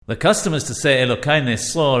The custom is to say Elokai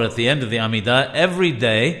Nesor at the end of the Amidah every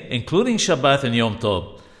day, including Shabbath and Yom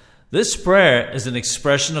Tov. This prayer is an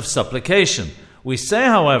expression of supplication. We say,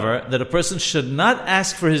 however, that a person should not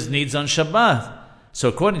ask for his needs on Shabbath. So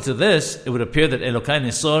according to this, it would appear that Elokai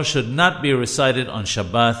Nesor should not be recited on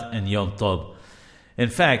Shabbath and Yom Tov. In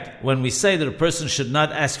fact, when we say that a person should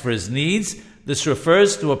not ask for his needs, this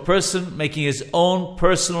refers to a person making his own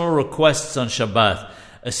personal requests on Shabbath.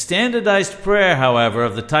 A standardized prayer, however,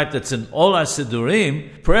 of the type that's in all our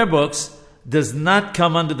Sidurim, prayer books, does not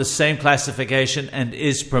come under the same classification and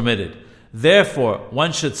is permitted. Therefore,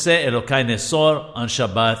 one should say Elokai Nesor on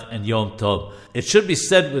Shabbath and Yom Tov. It should be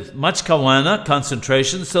said with much kawana,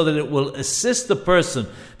 concentration, so that it will assist the person,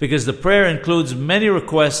 because the prayer includes many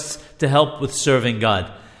requests to help with serving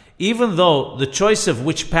God. Even though the choice of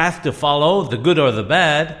which path to follow, the good or the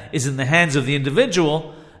bad, is in the hands of the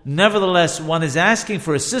individual, nevertheless, one is asking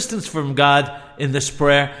for assistance from God in this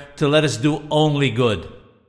prayer to let us do only good.